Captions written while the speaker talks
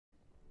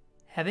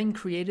Having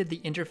created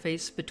the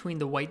interface between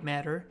the white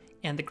matter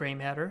and the gray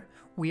matter,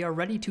 we are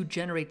ready to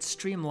generate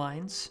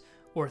streamlines,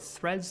 or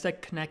threads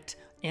that connect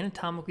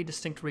anatomically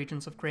distinct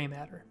regions of gray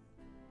matter.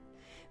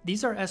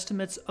 These are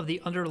estimates of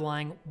the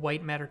underlying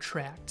white matter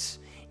tracts,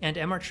 and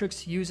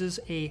MRtrix uses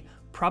a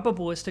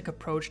probabilistic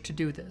approach to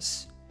do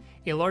this.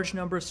 A large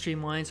number of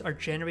streamlines are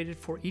generated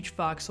for each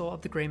voxel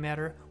of the gray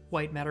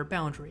matter-white matter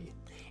boundary,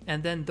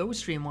 and then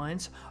those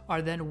streamlines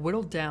are then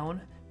whittled down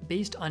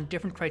based on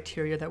different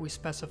criteria that we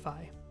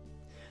specify.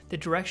 The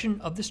direction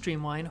of the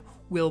streamline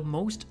will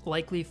most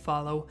likely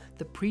follow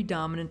the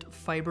predominant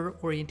fiber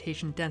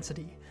orientation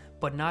density,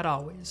 but not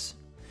always.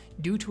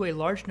 Due to a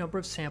large number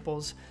of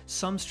samples,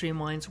 some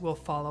streamlines will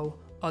follow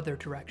other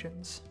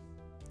directions.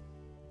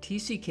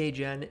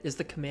 tckedit is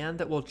the command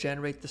that will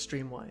generate the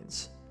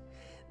streamlines.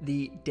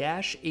 The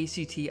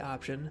 -ACT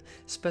option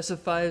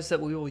specifies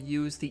that we will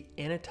use the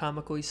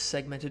anatomically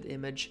segmented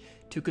image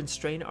to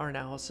constrain our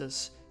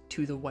analysis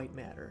to the white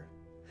matter.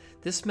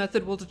 This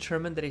method will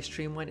determine that a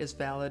streamline is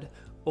valid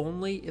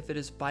only if it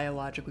is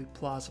biologically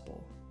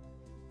plausible.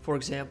 For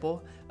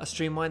example, a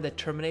streamline that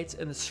terminates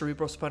in the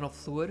cerebrospinal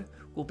fluid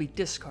will be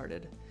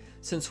discarded,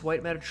 since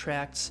white matter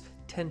tracts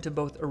tend to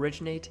both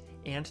originate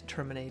and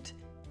terminate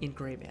in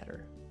gray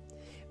matter.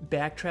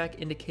 Backtrack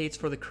indicates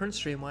for the current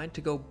streamline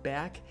to go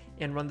back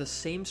and run the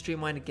same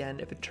streamline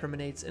again if it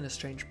terminates in a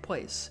strange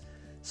place,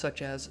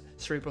 such as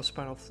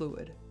cerebrospinal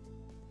fluid.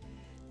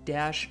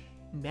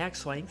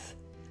 -maxlength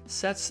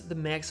sets the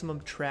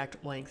maximum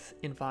tract length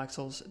in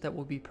voxels that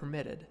will be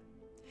permitted,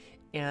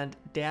 and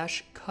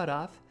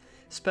 -cutoff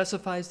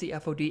specifies the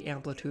FOD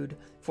amplitude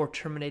for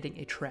terminating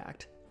a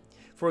tract.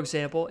 For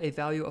example, a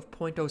value of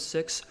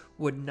 0.06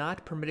 would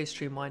not permit a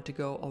streamline to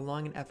go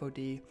along an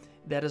FOD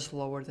that is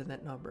lower than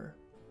that number.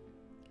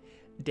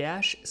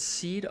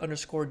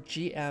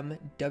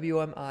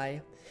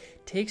 -seed_GM_WMI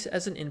takes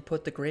as an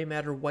input the gray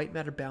matter-white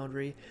matter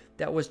boundary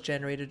that was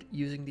generated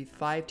using the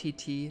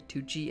 5tt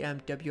to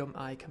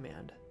GM_WMI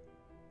command.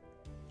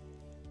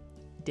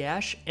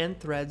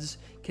 -nthreads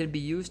can be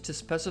used to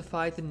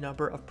specify the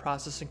number of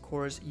processing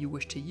cores you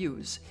wish to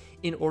use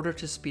in order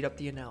to speed up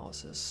the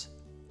analysis.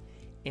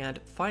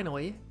 And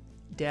finally,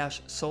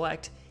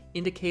 -select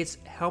indicates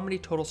how many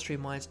total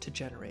streamlines to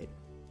generate.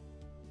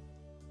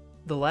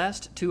 The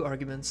last two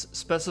arguments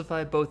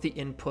specify both the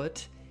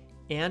input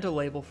and a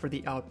label for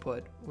the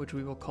output, which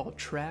we will call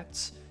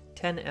tracts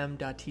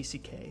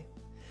 10m.tck.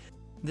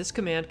 This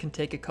command can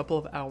take a couple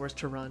of hours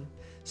to run,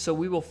 so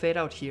we will fade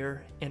out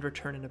here and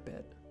return in a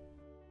bit.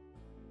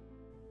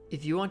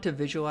 If you want to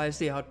visualize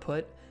the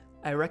output,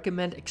 I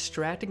recommend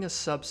extracting a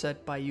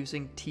subset by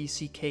using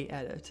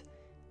tckedit.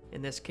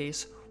 In this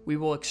case, we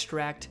will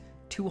extract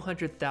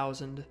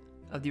 200,000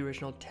 of the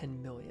original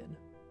 10 million.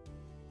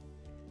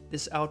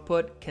 This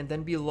output can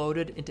then be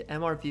loaded into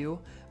mrview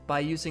by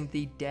using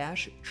the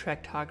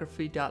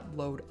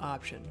 -tractography.load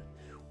option,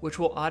 which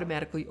will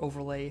automatically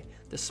overlay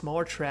the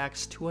smaller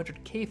tract's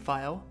 200K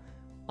file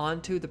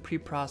onto the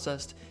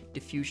preprocessed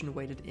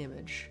diffusion-weighted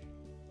image.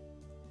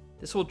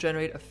 This will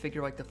generate a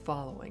figure like the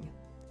following.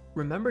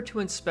 Remember to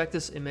inspect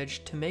this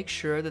image to make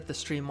sure that the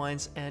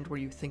streamlines end where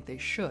you think they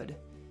should.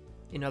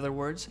 In other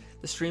words,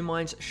 the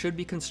streamlines should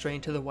be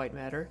constrained to the white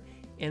matter,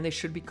 and they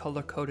should be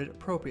color-coded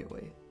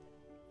appropriately.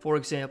 For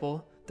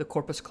example, the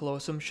corpus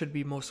callosum should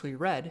be mostly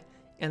red,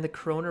 and the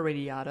corona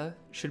radiata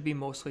should be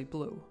mostly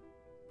blue.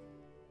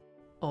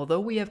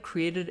 Although we have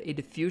created a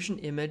diffusion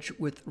image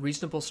with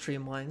reasonable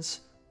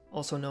streamlines,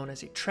 also known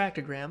as a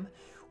tractogram,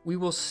 we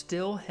will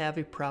still have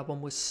a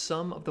problem with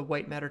some of the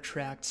white matter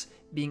tracts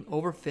being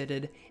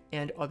overfitted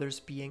and others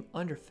being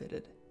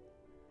underfitted.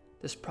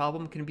 This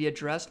problem can be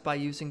addressed by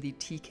using the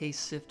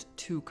tckedit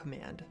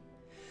command.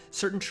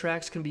 Certain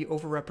tracts can be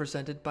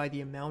overrepresented by the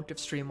amount of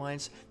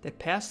streamlines that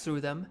pass through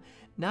them,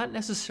 not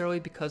necessarily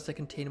because they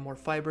contain more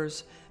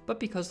fibers, but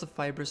because the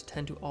fibers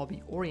tend to all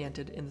be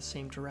oriented in the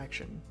same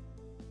direction.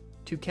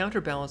 To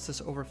counterbalance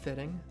this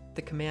overfitting,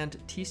 the command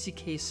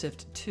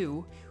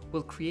tckedit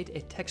will create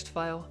a text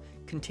file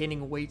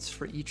containing weights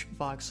for each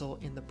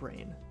voxel in the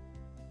brain.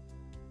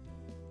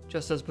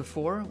 Just as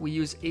before, we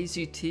use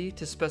ACT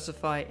to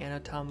specify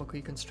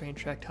anatomically constrained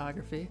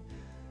tractography,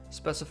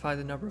 specify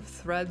the number of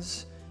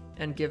threads,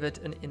 and give it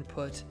an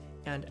input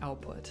and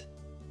output.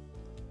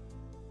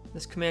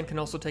 This command can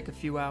also take a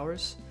few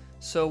hours,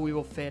 so we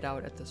will fade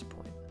out at this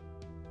point.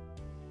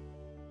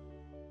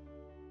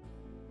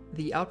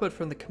 The output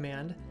from the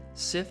command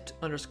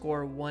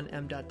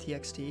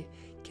sift_1m.txt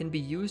can be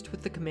used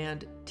with the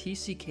command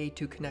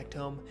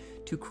tck2connectome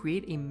to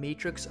create a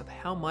matrix of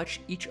how much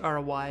each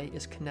ROI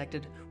is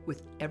connected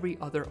with every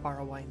other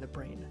ROI in the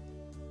brain,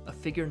 a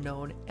figure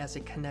known as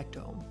a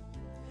connectome.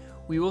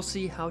 We will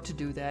see how to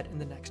do that in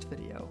the next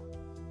video.